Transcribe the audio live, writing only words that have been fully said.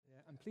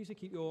Please do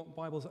keep your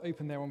Bibles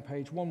open there on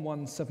page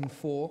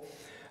 1174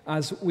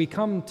 as we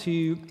come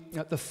to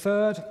the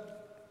third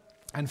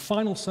and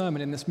final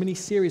sermon in this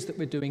mini-series that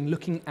we're doing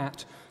looking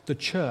at the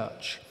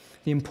church,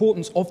 the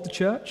importance of the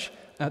church,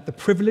 the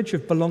privilege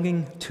of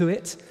belonging to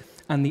it,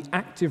 and the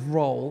active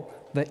role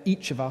that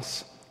each of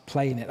us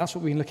play in it. That's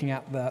what we've been looking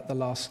at the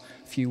last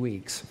few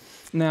weeks.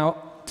 Now,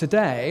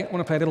 today, I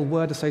want to play a little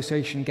word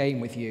association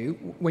game with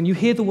you. When you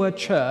hear the word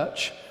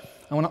church,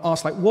 I want to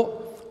ask,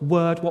 what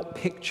word, what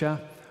picture,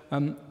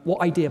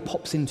 what idea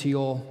pops into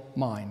your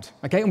mind?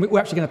 Okay, and we're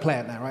actually going to play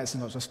it now, right? It's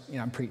not just,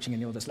 I'm preaching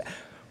and you're just...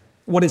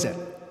 What is it?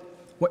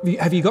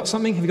 Have you got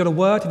something? Have you got a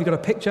word? Have you got a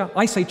picture?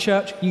 I say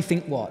church, you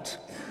think what?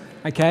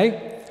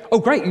 Okay? Oh,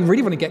 great, you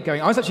really want to get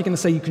going. I was actually going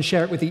to say you can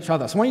share it with each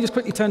other. So why don't you just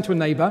quickly turn to a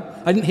neighbour?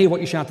 I didn't hear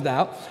what you shouted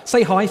out.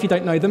 Say hi if you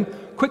don't know them.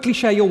 Quickly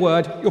share your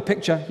word, your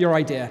picture, your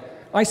idea.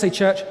 I say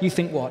church, you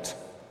think what?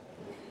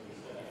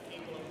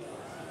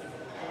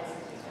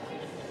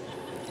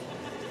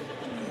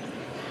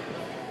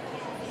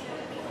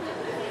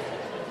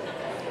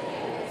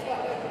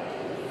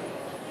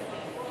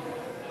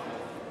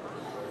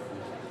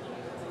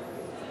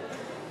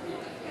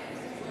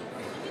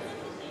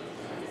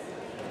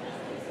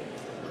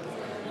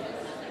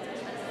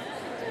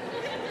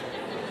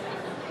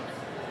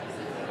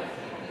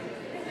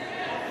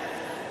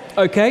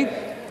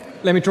 Okay,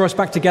 let me draw us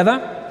back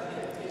together.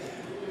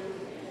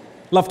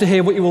 Love to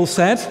hear what you all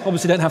said.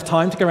 Obviously don't have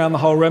time to go around the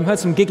whole room. Heard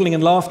some giggling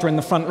and laughter in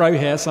the front row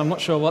here, so I'm not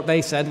sure what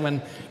they said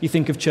when you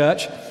think of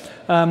church.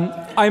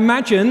 I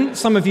imagine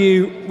some of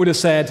you would have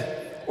said,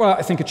 well,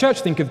 I think of church,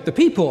 I think of the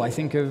people, I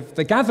think of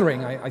the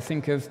gathering, I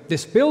think of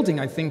this building,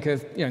 I think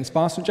of, in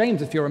Spa St.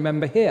 James, if you're a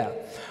member here.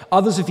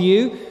 Others of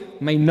you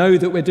may know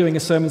that we're doing a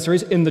sermon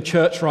series in the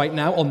church right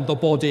now on the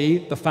body,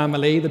 the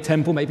family, the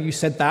temple. Maybe you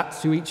said that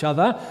to each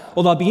other.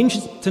 Although I'd be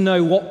interested to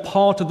know what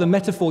part of the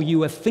metaphor you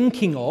were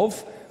thinking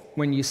of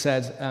when you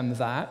said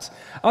that.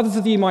 Others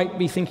of you might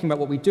be thinking about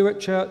what we do at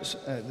church,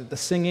 the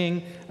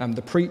singing,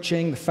 the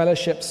preaching, the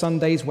fellowship,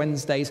 Sundays,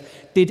 Wednesdays.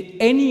 Did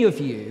any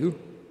of you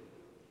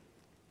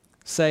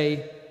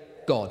say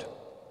God?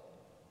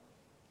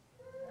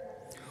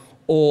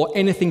 Or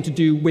anything to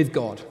do with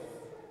God?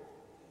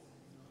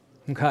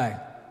 Okay.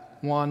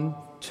 1,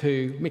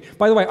 2, me.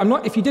 By the way,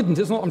 if you didn't,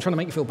 it's not I'm trying to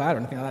make you feel bad or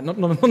anything like that,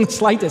 not on the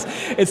slightest.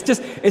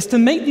 It's to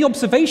make the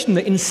observation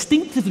that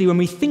instinctively when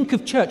we think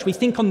of church, we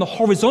think on the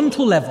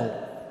horizontal level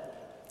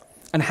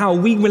and how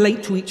we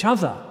relate to each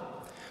other.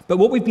 But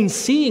what we've been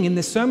seeing in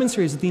this sermon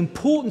series is the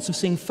importance of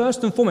seeing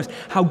first and foremost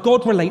how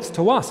God relates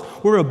to us.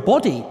 We're a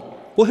body.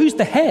 Well, who's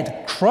the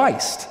head?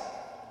 Christ.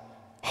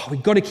 Oh,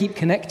 we've got to keep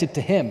connected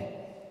to him.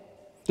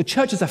 The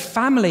church is a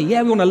family.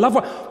 Yeah, we want to love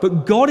one,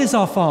 but God is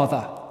our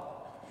Father,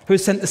 who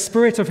has sent the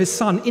Spirit of his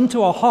Son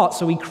into our hearts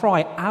so we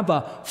cry,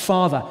 Abba,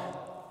 Father.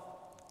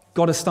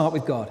 Got to start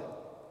with God,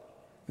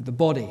 with the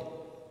body,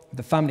 with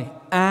the family,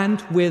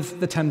 and with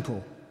the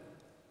temple.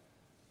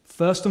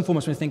 First and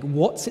foremost, we think,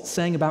 what's it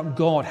saying about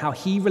God, how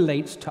he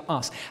relates to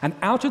us? And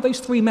out of those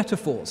three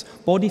metaphors,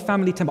 body,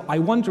 family, temple, I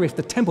wonder if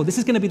the temple, this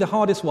is going to be the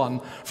hardest one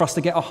for us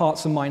to get our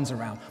hearts and minds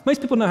around. Most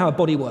people know how a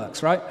body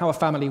works, right? How a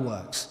family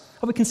works.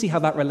 And we can see how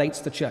that relates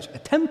to church. A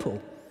temple.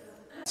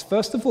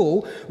 First of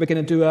all, we're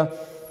going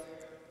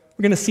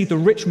to see the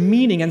rich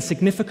meaning and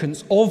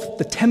significance of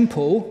the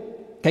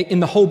temple, okay, in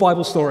the whole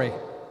Bible story.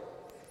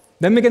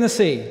 Then we're going to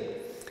see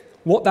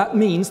what that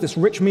means, this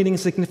rich meaning and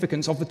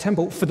significance of the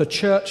temple for the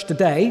church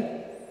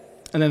today.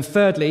 And then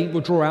thirdly,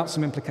 we'll draw out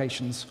some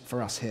implications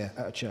for us here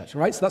at a church.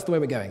 All right, so that's the way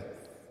we're going.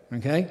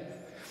 Okay?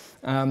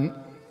 A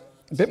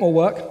bit more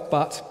work,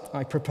 but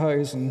I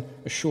propose and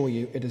assure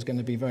you it is going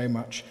to be very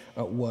much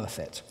worth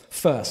it.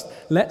 First,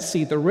 let's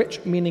see the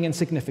rich meaning and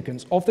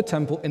significance of the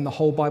temple in the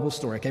whole Bible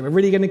story. Okay, we're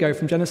really going to go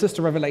from Genesis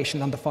to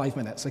Revelation in under 5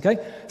 minutes, okay?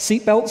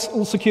 Seatbelts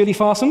all securely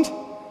fastened?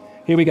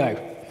 Here we go.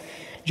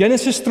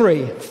 Genesis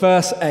 3,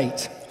 verse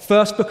 8,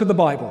 first book of the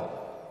Bible.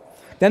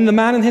 Then the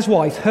man and his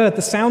wife heard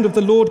the sound of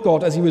the Lord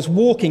God as he was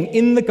walking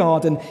in the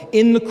garden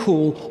in the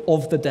cool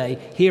of the day.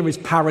 Here is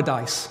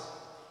paradise.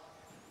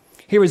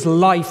 Here is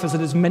life as it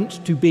is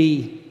meant to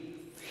be.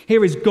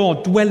 Here is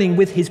God dwelling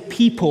with his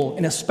people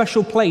in a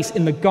special place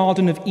in the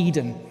Garden of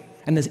Eden.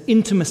 And there's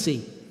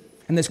intimacy,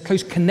 and there's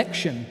close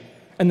connection,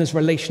 and there's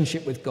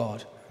relationship with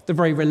God. The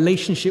very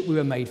relationship we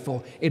were made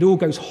for. It all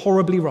goes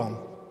horribly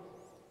wrong.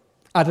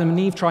 Adam and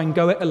Eve try and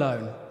go it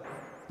alone.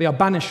 They are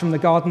banished from the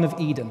Garden of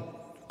Eden.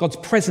 God's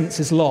presence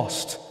is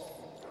lost.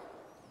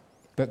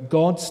 But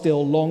God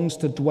still longs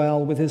to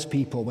dwell with his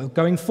people. We're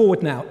going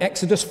forward now.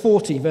 Exodus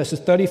 40, verses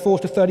 34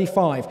 to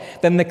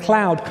 35. Then the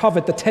cloud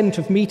covered the tent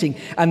of meeting,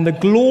 and the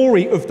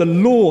glory of the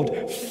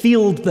Lord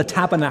filled the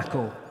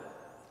tabernacle.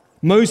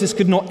 Moses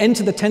could not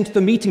enter the tent of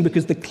the meeting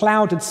because the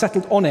cloud had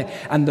settled on it,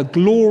 and the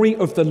glory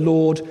of the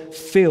Lord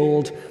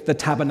filled the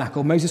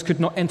tabernacle. Moses could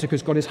not enter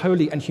because God is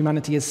holy and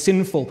humanity is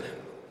sinful.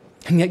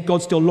 And yet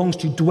God still longs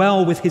to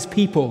dwell with his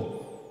people.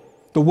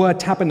 The word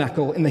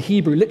tabernacle in the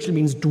Hebrew literally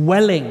means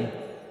dwelling.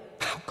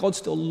 God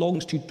still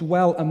longs to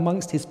dwell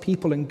amongst his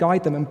people and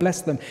guide them and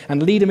bless them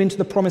and lead them into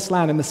the promised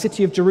land and the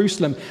city of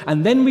Jerusalem.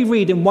 And then we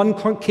read in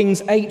 1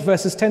 Kings 8,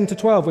 verses 10 to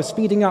 12, we're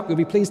speeding up, you'll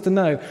be pleased to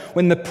know,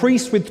 when the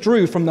priests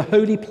withdrew from the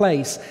holy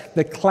place,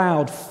 the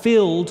cloud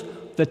filled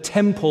the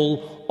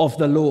temple of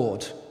the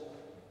Lord.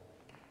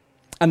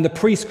 And the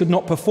priests could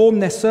not perform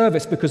their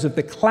service because of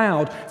the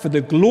cloud, for the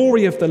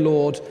glory of the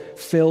Lord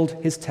filled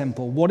his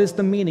temple. What is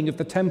the meaning of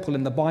the temple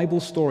in the Bible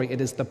story?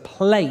 It is the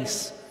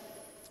place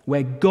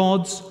where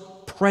God's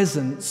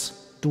presence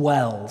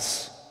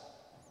dwells.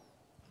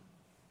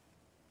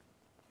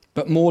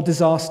 But more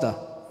disaster,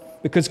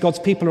 because God's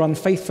people are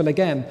unfaithful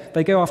again.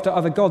 They go after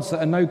other gods that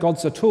are no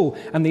gods at all,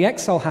 and the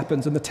exile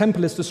happens, and the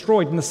temple is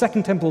destroyed, and the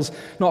second temple's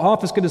not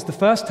half as good as the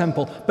first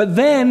temple. But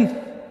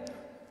then,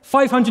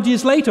 500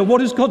 years later, what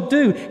does God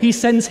do? He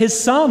sends his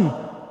Son,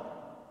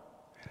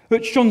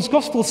 which John's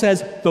Gospel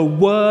says, the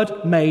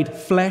Word made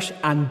flesh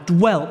and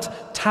dwelt,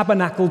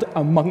 tabernacled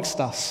amongst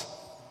us.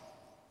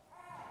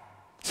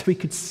 So we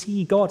could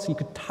see God, so you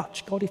could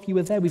touch God if you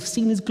were there. We've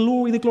seen his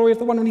glory, the glory of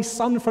the one and only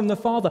Son from the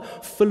Father,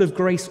 full of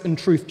grace and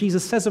truth.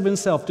 Jesus says of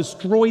himself,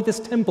 destroy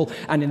this temple,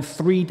 and in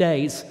 3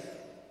 days,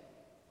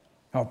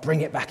 I'll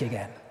bring it back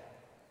again.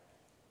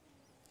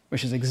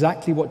 Which is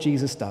exactly what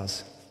Jesus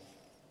does.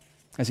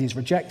 As he is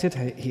rejected,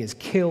 he is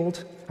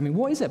killed. I mean,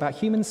 what is it about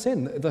human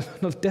sin?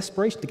 The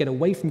desperation to get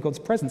away from God's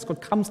presence.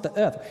 God comes to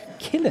earth.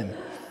 Kill him.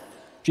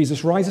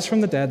 Jesus rises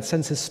from the dead,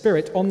 sends his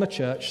Spirit on the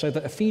church, so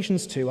that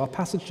Ephesians 2, our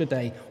passage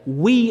today,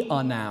 we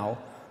are now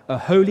a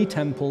holy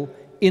temple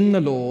in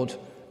the Lord,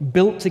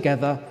 built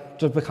together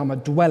to become a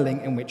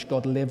dwelling in which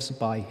God lives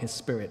by his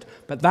Spirit.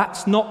 But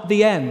that's not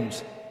the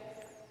end.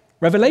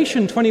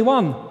 Revelation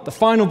 21, the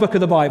final book of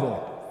the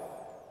Bible.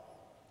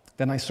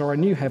 Then I saw a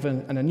new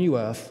heaven and a new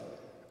earth,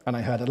 and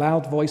I heard a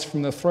loud voice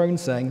from the throne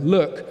saying,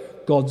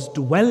 look, God's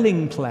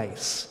dwelling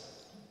place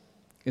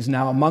is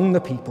now among the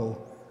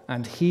people,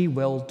 and he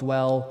will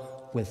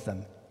dwell with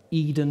them.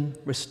 Eden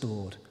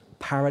restored,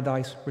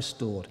 paradise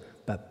restored,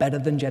 but better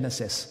than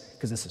Genesis,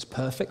 because this is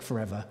perfect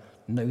forever,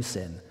 no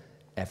sin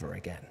ever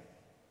again.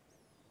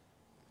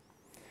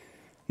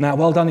 Now,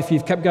 well done if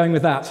you've kept going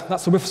with that.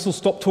 That's a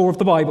whistle-stop tour of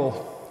the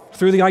Bible,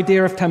 through the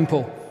idea of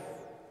temple.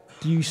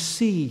 Do you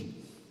see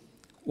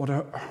what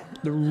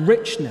the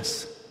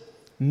richness,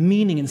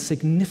 meaning and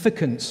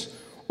significance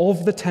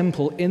of the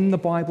temple in the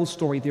Bible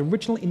story, the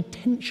original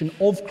intention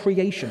of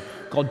creation,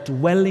 God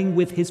dwelling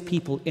with his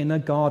people in a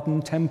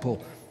garden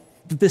temple.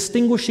 The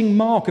distinguishing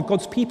mark of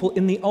God's people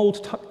in the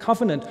Old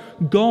Covenant,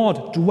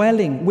 God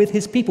dwelling with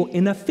his people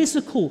in a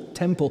physical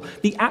temple,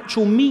 the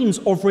actual means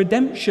of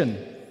redemption.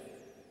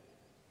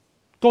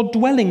 God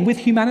dwelling with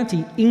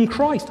humanity in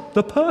Christ,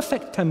 the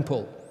perfect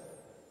temple.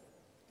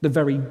 The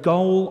very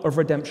goal of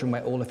redemption,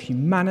 where all of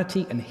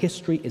humanity and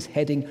history is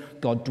heading,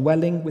 God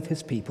dwelling with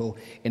his people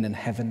in an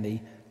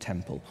heavenly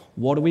temple.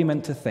 What are we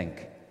meant to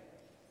think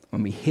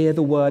when we hear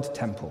the word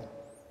temple?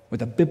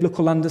 With a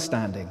biblical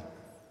understanding,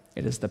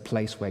 it is the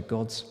place where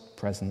God's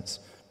presence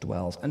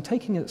dwells. And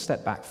taking a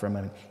step back for a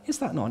moment, is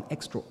that not an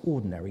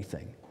extraordinary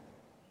thing?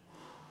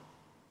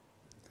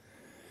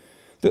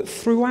 That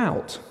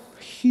throughout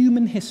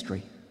human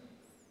history,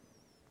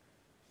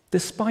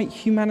 despite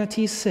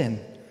humanity's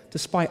sin,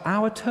 despite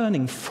our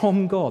turning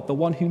from God, the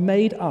one who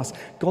made us,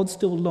 God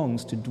still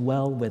longs to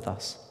dwell with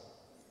us.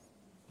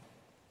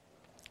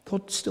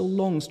 God still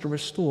longs to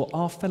restore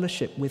our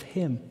fellowship with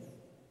him.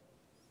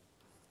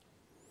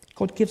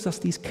 God gives us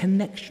these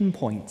connection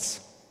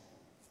points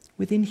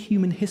within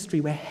human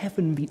history where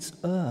heaven meets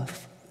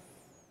earth.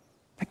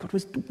 Where God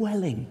was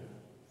dwelling in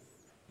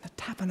the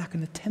tabernacle,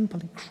 in the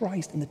temple, in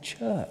Christ, in the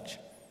church.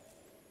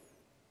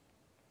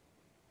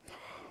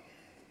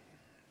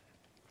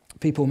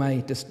 People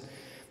may just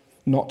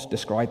not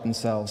describe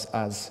themselves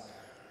as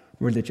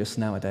religious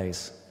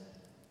nowadays,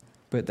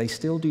 but they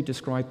still do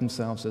describe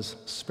themselves as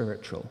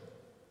spiritual,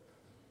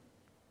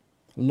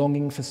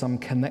 longing for some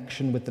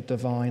connection with the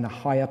divine, a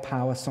higher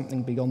power,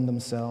 something beyond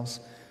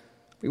themselves.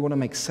 We want to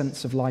make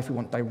sense of life, we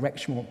want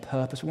direction, we want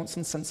purpose, we want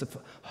some sense of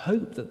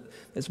hope that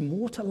there's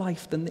more to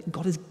life than that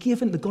God has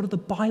given. The God of the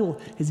Bible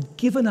has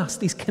given us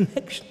these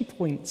connection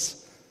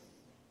points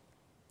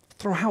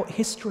throughout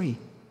history,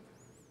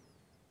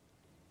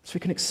 so we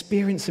can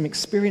experience him,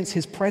 experience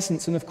his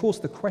presence. And of course,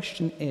 the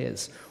question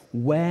is,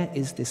 where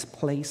is this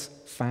place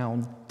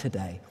found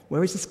today?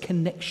 Where is this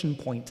connection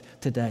point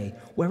today?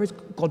 Where is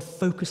God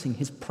focusing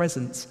his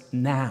presence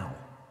now?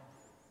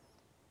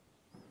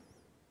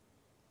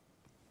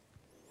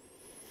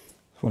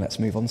 Well, let's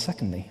move on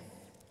secondly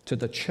to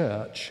the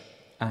church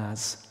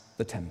as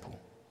the temple.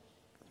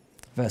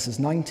 Verses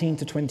 19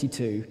 to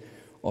 22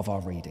 of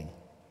our reading.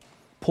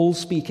 Paul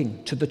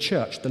speaking to the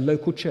church, the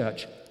local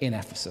church in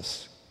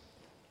Ephesus.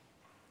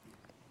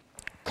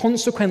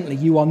 Consequently,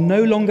 you are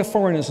no longer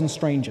foreigners and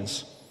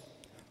strangers,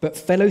 but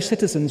fellow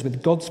citizens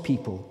with God's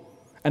people,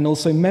 and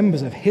also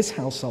members of his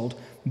household,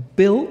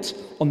 built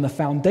on the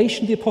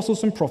foundation of the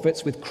apostles and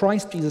prophets, with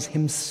Christ Jesus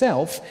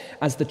himself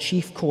as the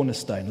chief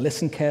cornerstone.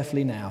 Listen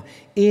carefully now.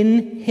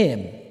 In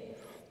him,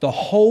 the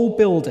whole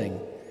building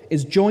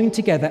is joined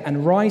together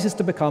and rises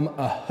to become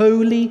a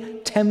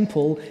holy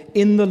temple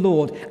in the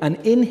Lord. And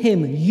in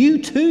him,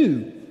 you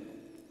too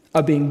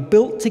are being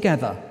built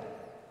together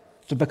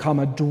to become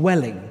a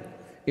dwelling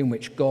in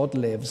which God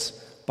lives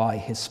by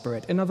his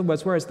Spirit. In other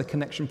words, where is the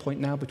connection point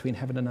now between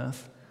heaven and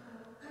earth?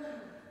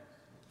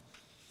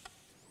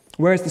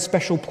 Where is the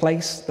special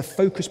place, the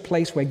focused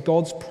place where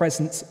God's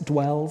presence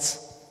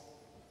dwells?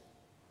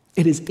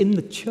 It is in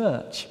the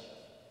church.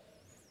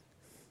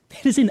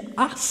 It is in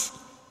us.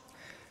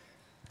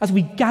 As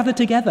we gather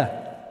together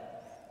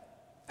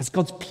as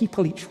God's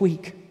people each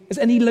week, as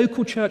any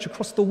local church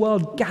across the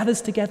world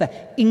gathers together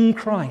in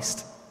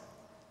Christ.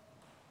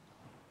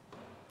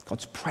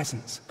 God's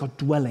presence, God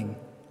dwelling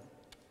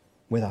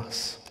with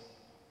us.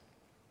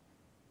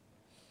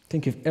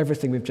 Think of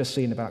everything we've just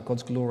seen about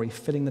God's glory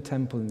filling the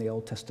temple in the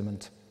Old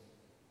Testament.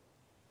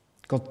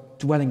 God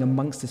dwelling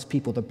amongst his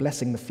people, the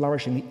blessing, the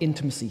flourishing, the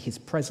intimacy, his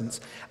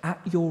presence.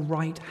 At your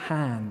right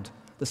hand,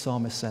 the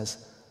psalmist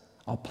says,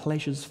 are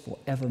pleasures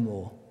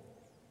forevermore.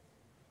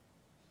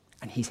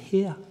 And he's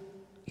here.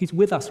 He's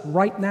with us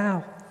right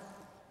now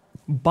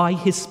by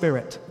his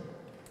Spirit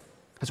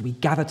as we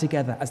gather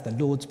together as the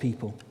Lord's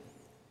people.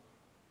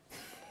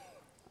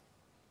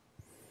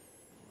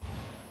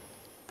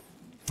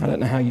 I don't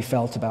know how you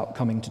felt about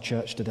coming to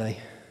church today.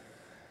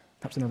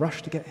 Perhaps in a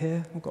rush to get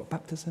here, or got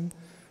baptism,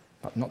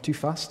 but not too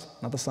fast,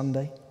 another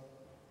Sunday.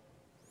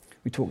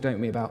 We talk,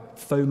 don't we, about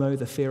FOMO,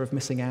 the fear of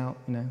missing out,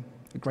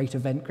 a great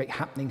event, great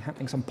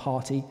happening, some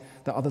party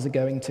that others are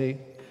going to,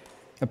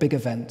 a big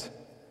event.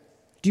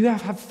 Do you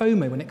have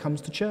FOMO when it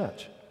comes to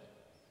church?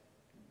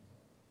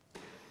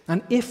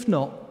 And if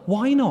not,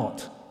 why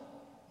not?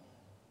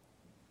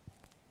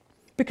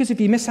 Because if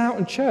you miss out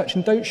on church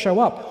and don't show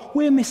up,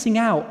 we're missing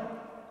out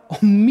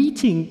on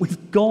meeting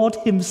with God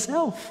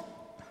himself.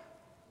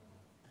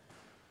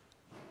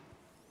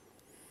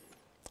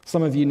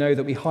 Some of you know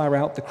that we hire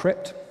out the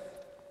crypt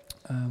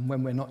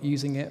when we're not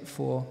using it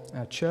for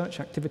church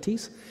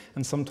activities,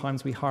 and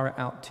sometimes we hire it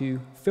out to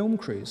film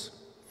crews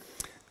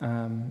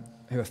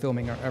who are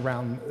filming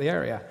around the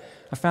area.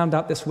 I found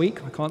out this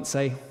week, I can't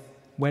say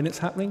when it's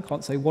happening,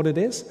 can't say what it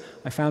is.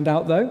 I found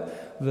out, though,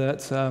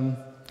 that a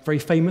very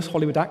famous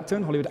Hollywood actor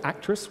and Hollywood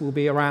actress will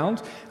be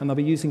around, and they'll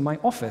be using my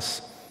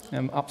office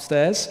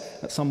upstairs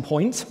at some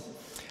point.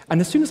 And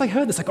as soon as I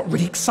heard this, I got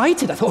really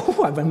excited. I thought,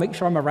 I better make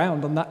sure I'm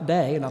around on that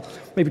day, and I'll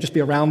maybe just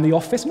be around the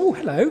office. And,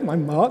 hello,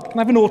 I'm Mark. Can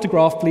I have an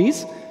autograph,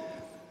 please?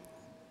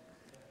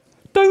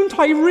 Don't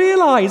I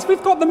realize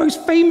we've got the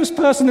most famous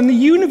person in the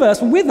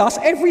universe with us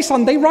every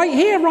Sunday right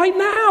here, right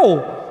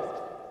now?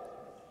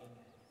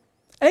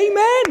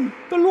 Amen.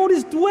 The Lord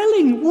is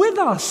dwelling with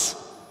us.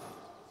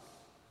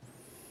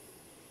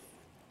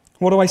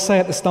 What do I say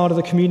at the start of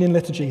the communion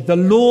liturgy? The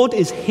Lord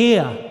is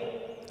here.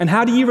 And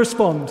how do you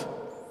respond?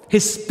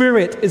 His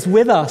Spirit is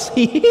with us.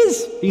 He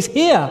is. He's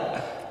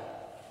here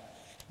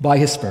by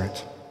his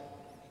Spirit.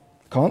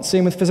 Can't see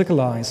him with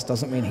physical eyes.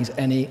 Doesn't mean he's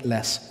any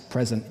less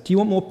present. Do you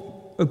want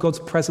more of God's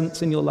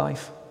presence in your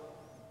life?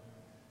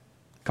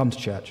 Come to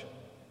church.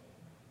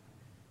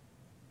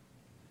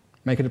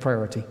 Make it a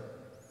priority.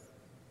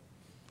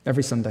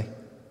 Every Sunday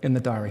in the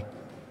diary.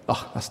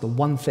 That's the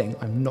one thing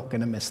I'm not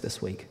going to miss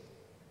this week.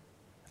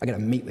 I'm going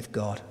to meet with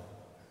God.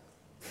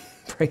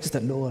 Praise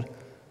the Lord.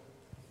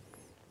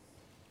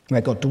 Where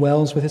God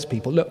dwells with his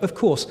people. Look, of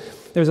course,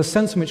 there is a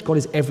sense in which God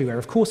is everywhere.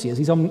 Of course he is.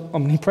 He's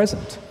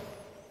omnipresent.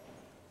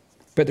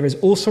 But there is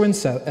also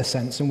a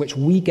sense in which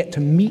we get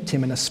to meet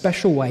him in a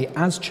special way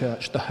as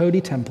church, the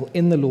holy temple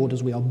in the Lord,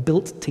 as we are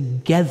built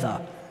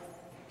together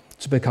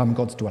to become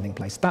God's dwelling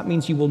place. That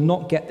means you will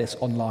not get this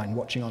online,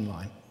 watching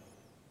online.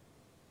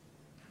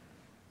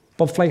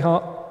 Bob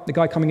Flahart, the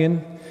guy coming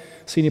in,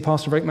 senior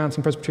pastor of Oak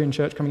Mountain Presbyterian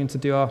Church, coming in to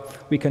do our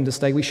weekend to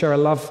stay. We share a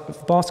love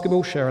for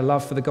basketball, share a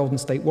love for the Golden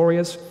State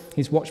Warriors.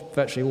 He's watched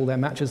virtually all their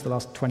matches the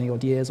last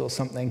 20-odd years or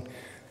something,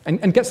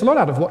 and gets a lot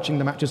out of watching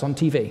the matches on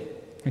TV,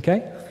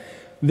 okay?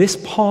 This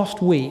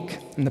past week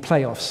in the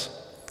playoffs,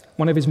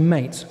 one of his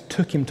mates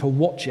took him to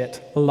watch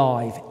it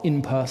live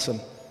in person.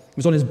 It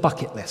was on his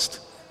bucket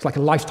list. It's like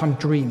a lifetime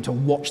dream to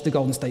watch the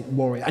Golden State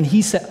Warriors. And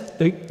he said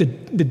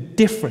the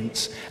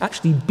difference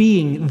actually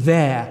being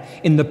there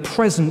in the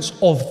presence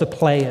of the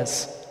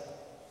players,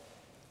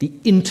 the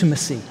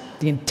intimacy,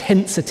 the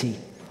intensity,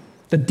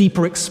 the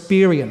deeper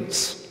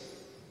experience.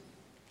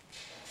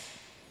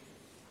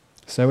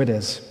 So it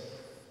is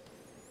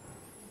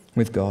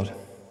with God,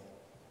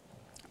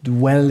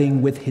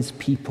 dwelling with his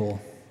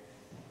people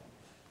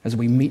as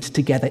we meet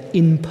together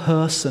in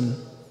person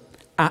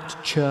at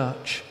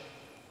church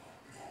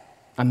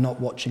and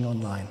not watching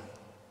online.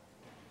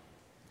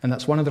 And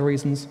that's one of the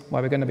reasons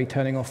why we're going to be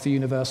turning off the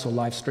Universal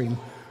live stream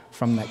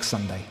from next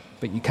Sunday.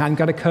 But you can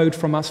get a code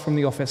from us from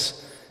the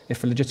office if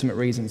for legitimate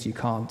reasons you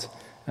can't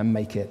and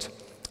make it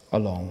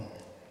along.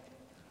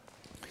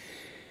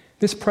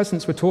 This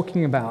presence we're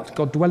talking about,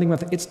 God dwelling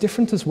with, it's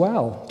different as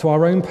well to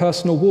our own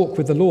personal walk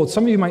with the Lord.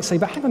 Some of you might say,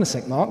 but hang on a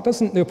sec, Mark,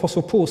 doesn't the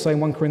Apostle Paul say in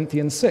 1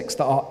 Corinthians 6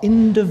 that our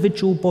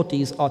individual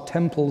bodies are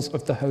temples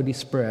of the Holy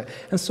Spirit?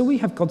 And so we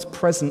have God's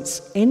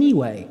presence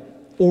anyway,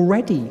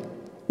 already,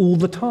 all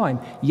the time.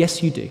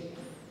 Yes, you do.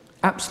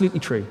 Absolutely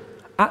true.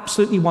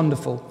 Absolutely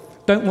wonderful.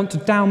 Don't want to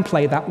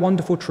downplay that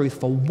wonderful truth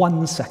for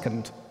 1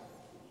 second.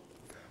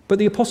 But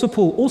the Apostle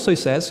Paul also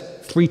says,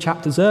 3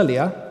 chapters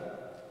earlier,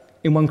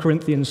 in 1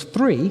 Corinthians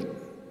 3,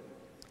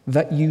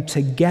 that you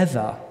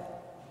together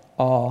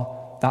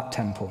are that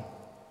temple.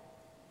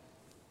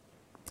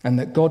 And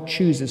that God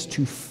chooses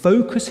to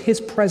focus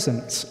his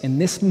presence in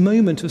this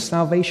moment of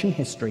salvation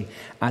history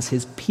as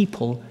his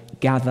people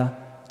gather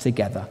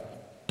together.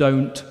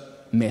 Don't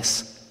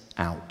miss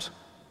out.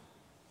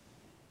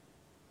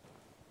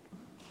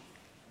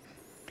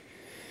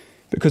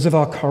 Because of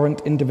our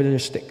current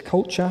individualistic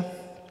culture,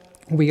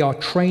 we are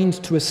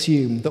trained to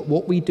assume that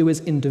what we do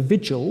as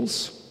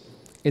individuals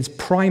is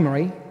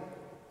primary,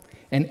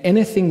 and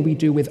anything we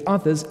do with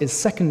others is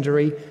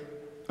secondary,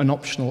 an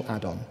optional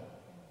add-on.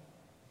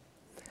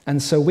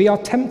 And so we are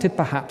tempted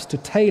perhaps to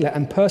tailor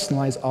and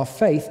personalize our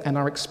faith and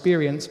our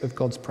experience of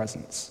God's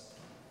presence.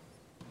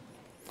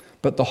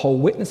 But the whole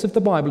witness of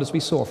the Bible, as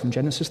we saw from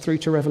Genesis through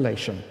to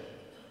Revelation,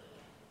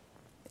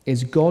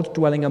 is God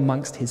dwelling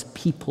amongst his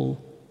people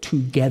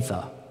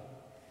together.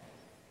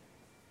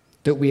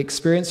 That we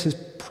experience his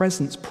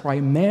presence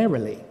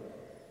primarily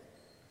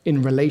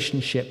in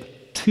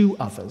relationship to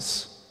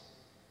others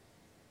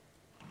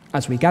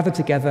as we gather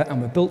together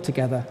and we're built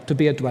together to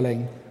be a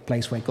dwelling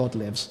place where God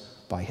lives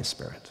by his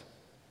Spirit.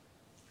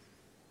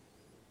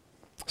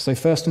 So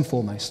first and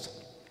foremost,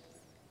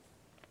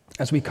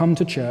 as we come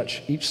to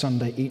church each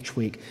Sunday, each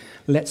week,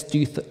 let's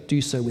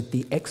do so with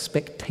the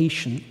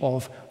expectation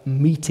of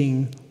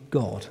meeting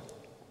God.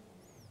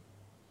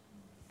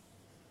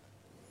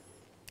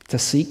 To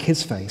seek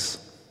his face,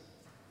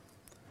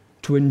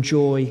 to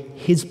enjoy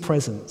his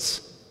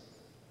presence,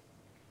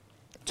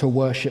 to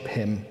worship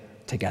him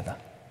together.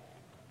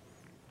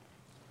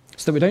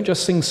 So that we don't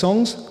just sing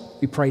songs,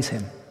 we praise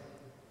him.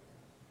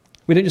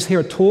 We don't just hear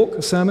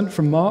a sermon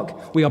from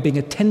Mark, we are being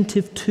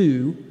attentive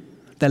to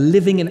the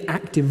living and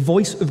active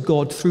voice of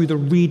God through the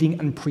reading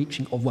and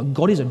preaching of what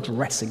God is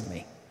addressing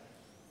me.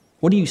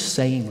 What are you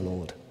saying,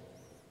 Lord?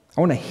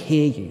 I want to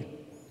hear you.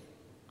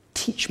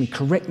 Teach me,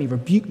 correct me,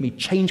 rebuke me,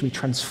 change me,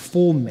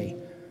 transform me.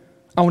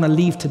 I want to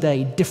leave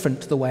today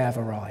different to the way I've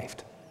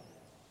arrived.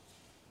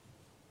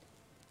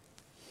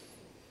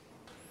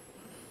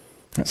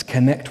 Let's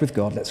connect with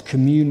God. Let's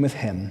commune with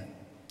him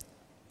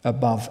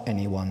above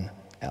anyone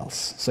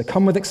else. So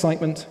come with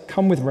excitement,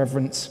 come with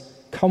reverence,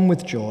 come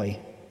with joy.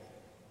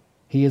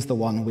 He is the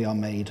one we are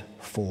made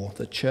for,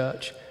 the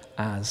church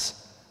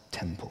as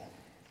temple.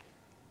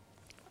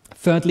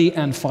 Thirdly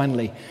and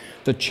finally,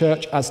 the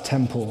church as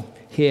temple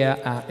here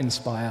at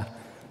Inspire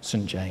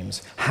St.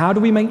 James. How do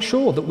we make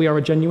sure that we are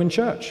a genuine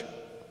church?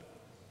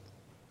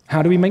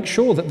 How do we make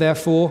sure that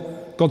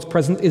therefore God's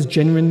presence is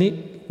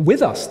genuinely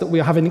with us, that we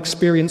are having an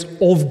experience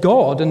of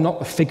God and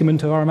not a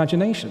figment of our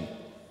imagination?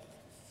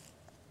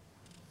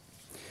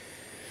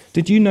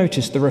 Did you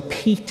notice the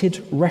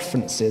repeated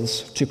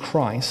references to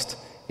Christ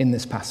in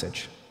this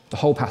passage? The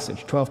whole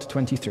passage, 12 to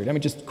 23. Let me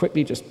just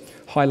quickly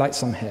highlight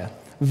some here.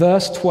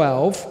 Verse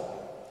 12,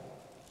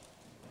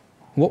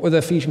 what were the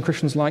Ephesian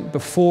Christians like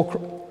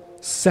before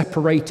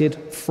separated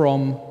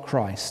from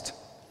Christ?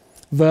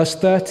 Verse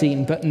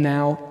 13, but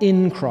now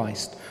in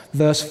Christ.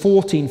 Verse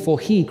 14, for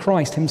he,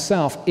 Christ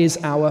himself, is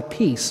our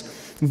peace.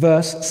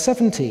 Verse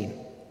 17,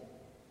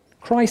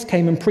 Christ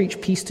came and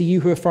preached peace to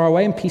you who are far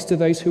away and peace to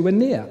those who are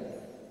near.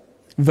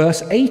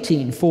 Verse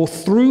 18, for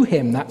through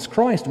him, that's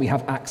Christ, we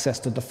have access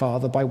to the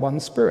Father by one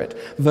Spirit.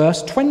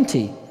 Verse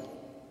 20,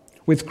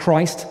 with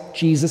Christ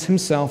Jesus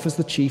himself as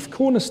the chief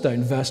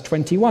cornerstone. Verse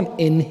 21,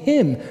 in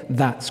him,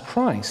 that's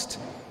Christ.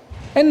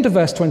 End of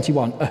verse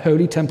 21, a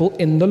holy temple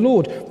in the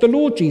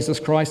Lord Jesus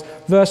Christ.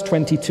 Verse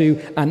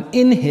 22, and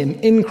in him,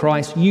 in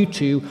Christ, you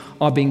two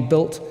are being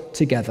built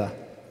together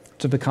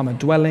to become a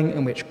dwelling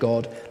in which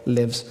God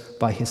lives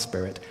by his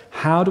Spirit.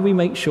 How do we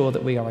make sure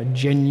that we are a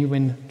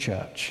genuine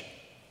church?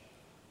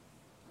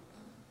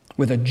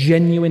 With a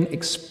genuine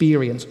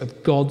experience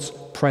of God's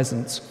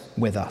presence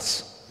with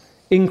us.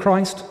 In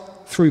Christ,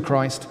 through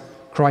Christ,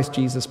 Christ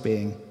Jesus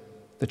being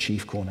the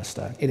chief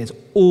cornerstone. It is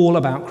all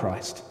about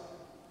Christ.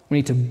 We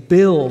need to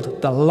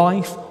build the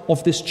life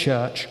of this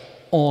church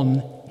on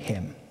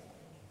him.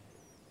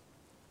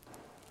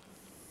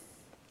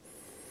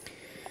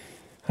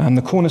 And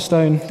the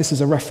cornerstone, this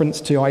is a reference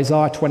to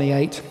Isaiah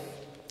 28,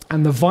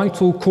 and the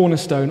vital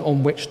cornerstone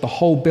on which the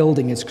whole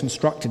building is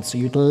constructed. So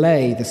you'd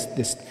lay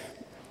this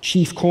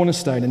chief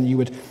cornerstone and you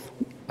would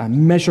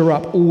measure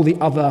up all the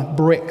other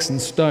bricks and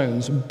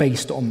stones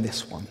based on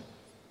this one.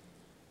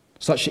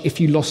 Such that if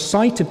you lost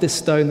sight of this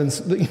stone, then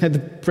the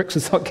bricks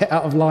would start to get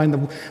out of line,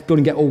 the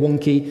building get all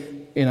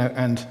wonky,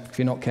 and if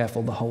you're not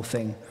careful, the whole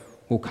thing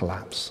will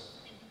collapse.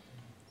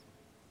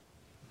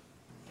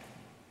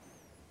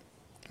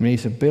 We need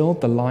to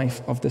build the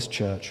life of this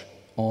church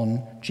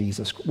on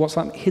Jesus. What's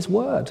that? His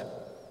word.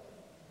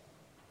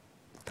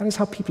 That is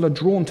how people are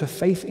drawn to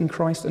faith in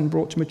Christ and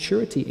brought to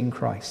maturity in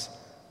Christ.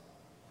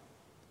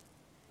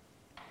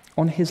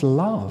 On his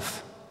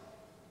love,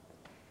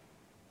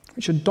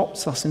 which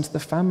adopts us into the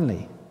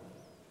family,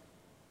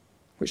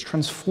 which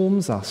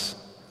transforms us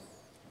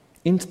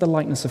into the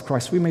likeness of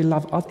Christ. We may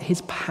love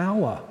his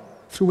power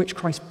through which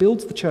Christ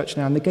builds the church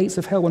now, and the gates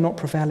of hell will not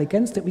prevail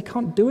against it. We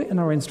can't do it in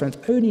our own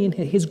strength, only in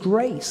his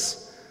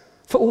grace.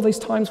 For all those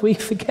times we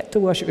forget to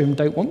worship him,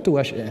 don't want to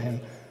worship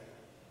him,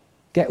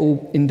 get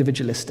all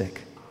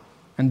individualistic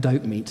and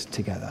don't meet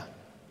together.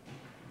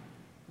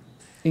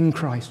 In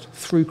Christ,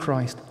 through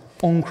Christ,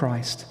 on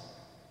Christ.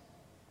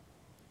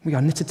 We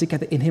are knitted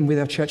together in him with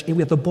our church.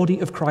 We are the body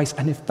of Christ,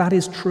 and if that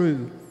is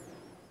true,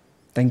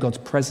 then God's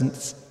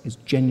presence is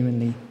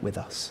genuinely with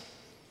us.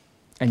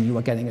 And you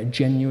are getting a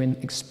genuine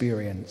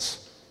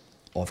experience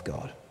of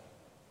God.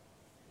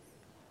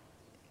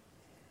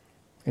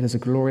 It is a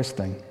glorious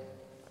thing,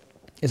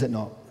 is it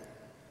not,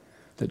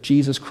 that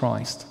Jesus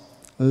Christ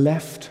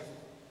left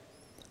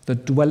the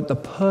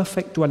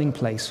perfect dwelling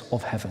place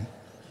of heaven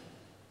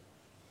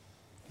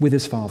with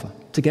his Father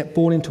to get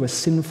born into a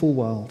sinful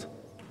world.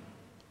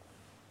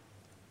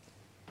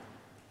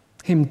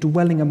 Him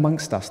dwelling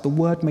amongst us, the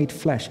Word made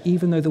flesh,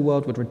 even though the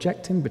world would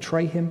reject him,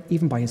 betray him,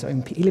 even by his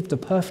own people. He lived a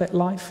perfect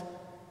life,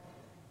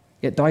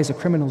 yet dies a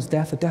criminal's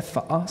death, a death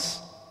for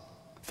us,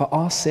 for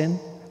our sin,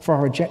 for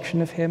our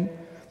rejection of him.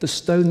 The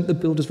stone that the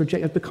builders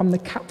rejected has become the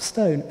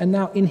capstone, and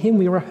now in him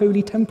we are a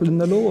holy temple in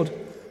the Lord.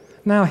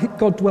 Now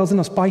God dwells in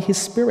us by his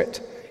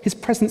Spirit, his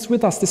presence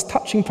with us, this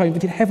touching point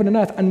between heaven and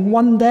earth, and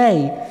one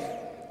day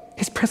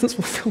his presence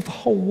will fill the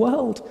whole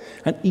world,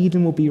 and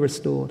Eden will be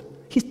restored.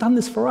 He's done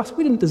this for us.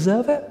 We didn't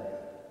deserve it.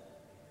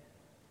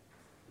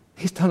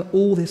 He's done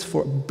all this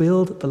for it.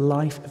 Build the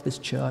life of this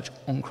church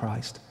on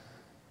Christ.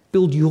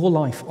 Build your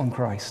life on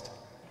Christ.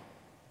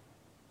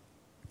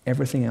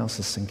 Everything else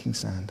is sinking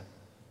sand.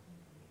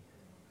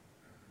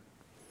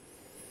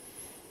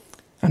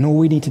 And all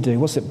we need to do,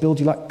 what's it? Build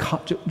you like,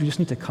 you just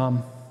need to come.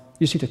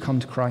 You just need to come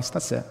to Christ.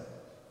 That's it.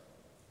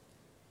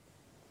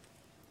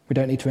 We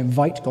don't need to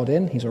invite God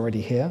in. He's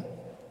already here.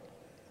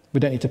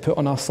 We don't need to put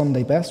on our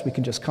Sunday best. We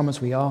can just come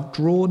as we are,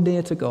 draw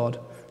near to God,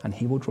 and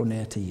he will draw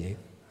near to you.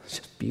 It's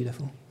just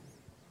beautiful.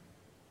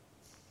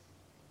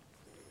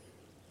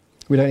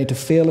 We don't need to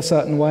feel a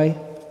certain way.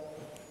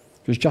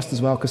 It was just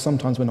as well, because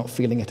sometimes we're not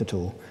feeling it at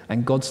all.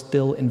 And God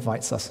still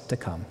invites us to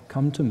come.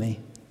 Come to me.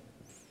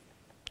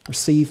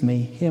 Receive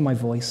me. Hear my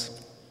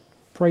voice.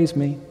 Praise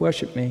me.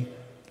 Worship me.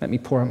 Let me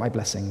pour out my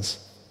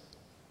blessings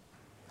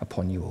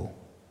upon you all.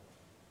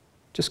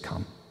 Just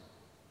come.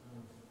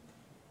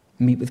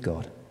 Meet with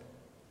God.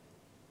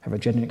 Have a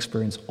genuine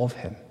experience of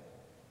him.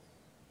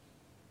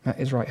 At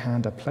his right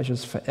hand are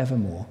pleasures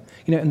forevermore.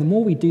 And the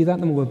more we do that,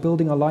 the more we're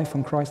building our life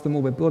on Christ, the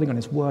more we're building on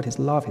his word, his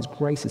love, his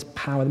grace, his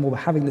power, the more we're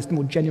having this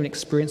more genuine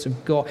experience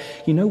of God.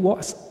 You know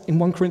what? In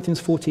 1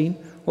 Corinthians 14,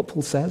 what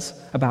Paul says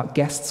about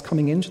guests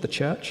coming into the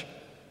church?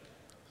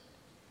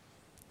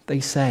 They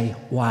say,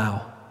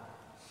 wow,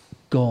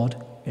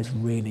 God is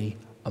really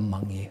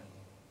among you.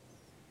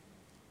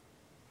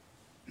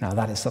 Now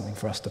that is something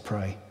for us to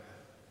pray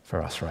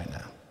for us right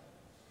now.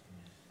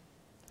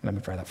 Let me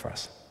pray that for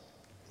us.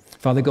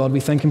 Father God, we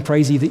thank and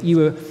praise you that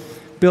you are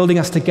building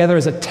us together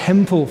as a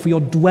temple for your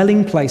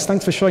dwelling place.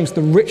 Thanks for showing us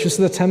the richness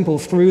of the temple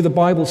through the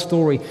Bible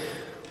story.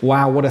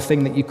 Wow, what a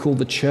thing that you call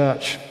the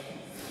church,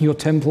 your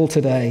temple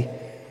today.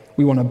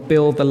 We want to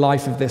build the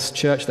life of this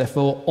church,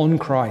 therefore, on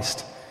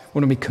Christ. We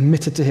want to be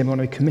committed to him. We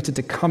want to be committed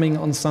to coming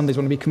on Sundays.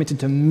 We want to be committed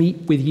to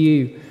meet with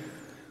you.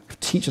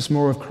 Teach us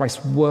more of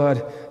Christ's word.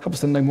 Help us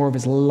to know more of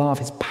his love,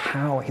 his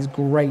power, his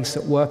grace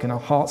at work in our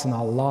hearts and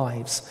our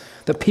lives.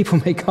 That people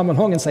may come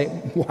along and say,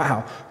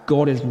 wow,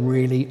 God is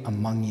really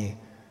among you.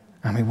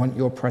 And we want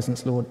your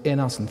presence, Lord, in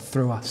us and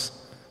through us,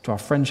 to our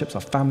friendships,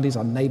 our families,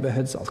 our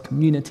neighborhoods, our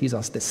communities,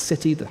 this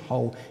city, the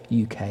whole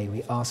UK.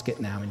 We ask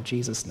it now in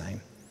Jesus'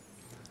 name.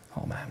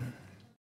 Amen.